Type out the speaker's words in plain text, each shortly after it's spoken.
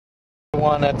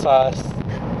everyone, it's us.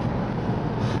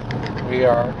 We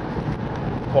are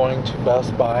going to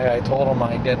Best Buy. I told him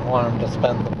I didn't want him to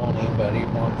spend the money, but he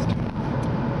wants to.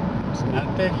 It's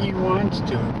not that he wants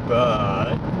to,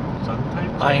 but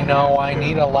sometimes I know I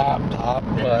need a laptop.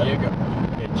 There you go.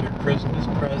 It's your Christmas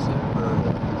present.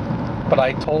 But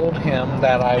I told him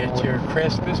that It's your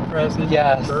Christmas present,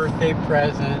 yes, birthday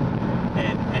present,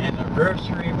 and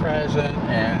anniversary present,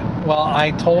 and well,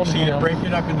 I told him to break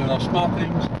it up into those small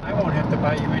things. I won't have to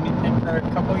buy you anything for a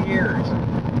couple of years.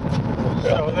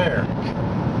 So there.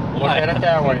 Look at it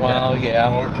that way. Well, then.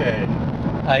 yeah. Okay.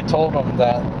 I told him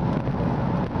that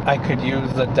I could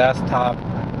use the desktop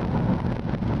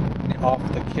off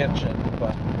the kitchen,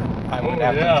 but I would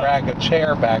have to drag a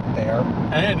chair back there.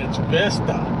 And it's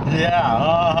Vista.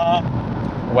 Yeah,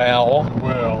 Well,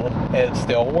 it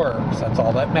still works. That's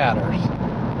all that matters.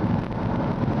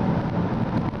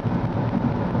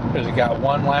 Because you got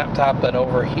one laptop that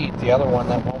overheats, the other one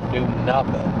that won't do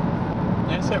nothing.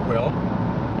 Yes, it will.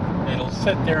 It'll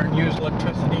sit there and use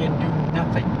electricity and do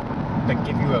nothing but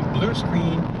give you a blue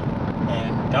screen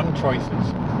and dumb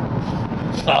choices.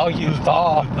 I'll use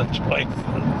all the choices.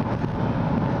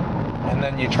 And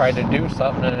then you try to do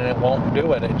something and it won't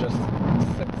do it. It just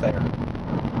sits there.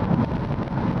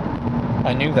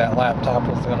 I knew that laptop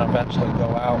was going to eventually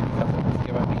go out because it was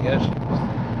giving me issues.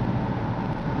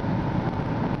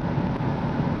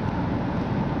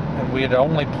 And we had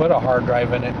only put a hard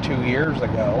drive in it 2 years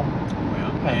ago.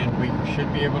 Well, and we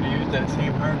should be able to use that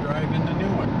same hard drive in the new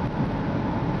one.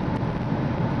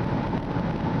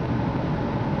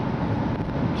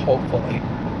 Hopefully.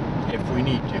 If we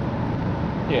need to.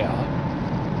 Yeah.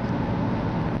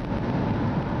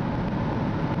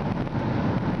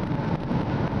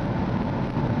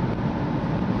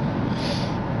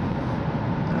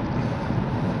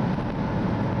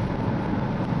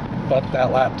 But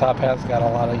that laptop has got a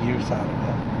lot of use out of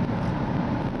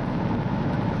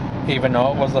it. Even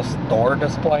though it was a store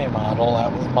display model,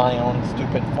 that was my own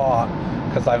stupid fault.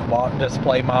 Because I've bought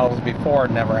display models before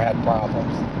and never had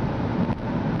problems.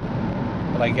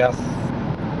 But I guess,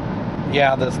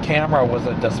 yeah, this camera was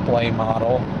a display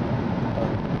model.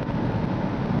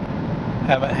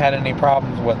 Haven't had any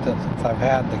problems with it since I've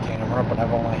had the camera, but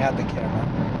I've only had the camera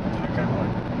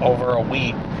over a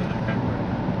week.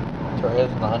 There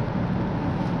is none.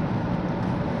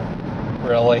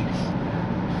 Really?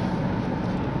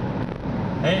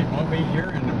 Hey, we'll be here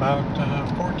in about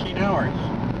 14 hours.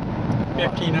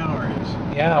 15 hours.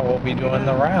 Yeah, we'll be doing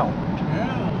the round.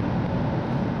 Yeah.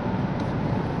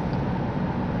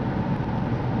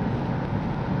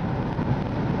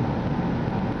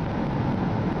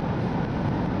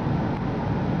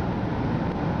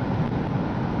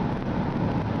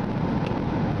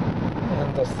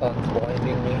 And the sun's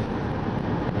blinding me.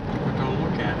 But don't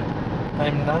look at it.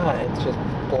 I'm not, it's just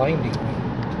blinding me.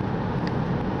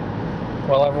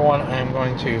 Well, everyone, I'm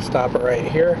going to stop it right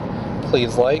here.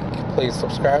 Please like, please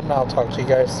subscribe, and I'll talk to you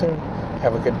guys soon.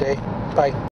 Have a good day. Bye.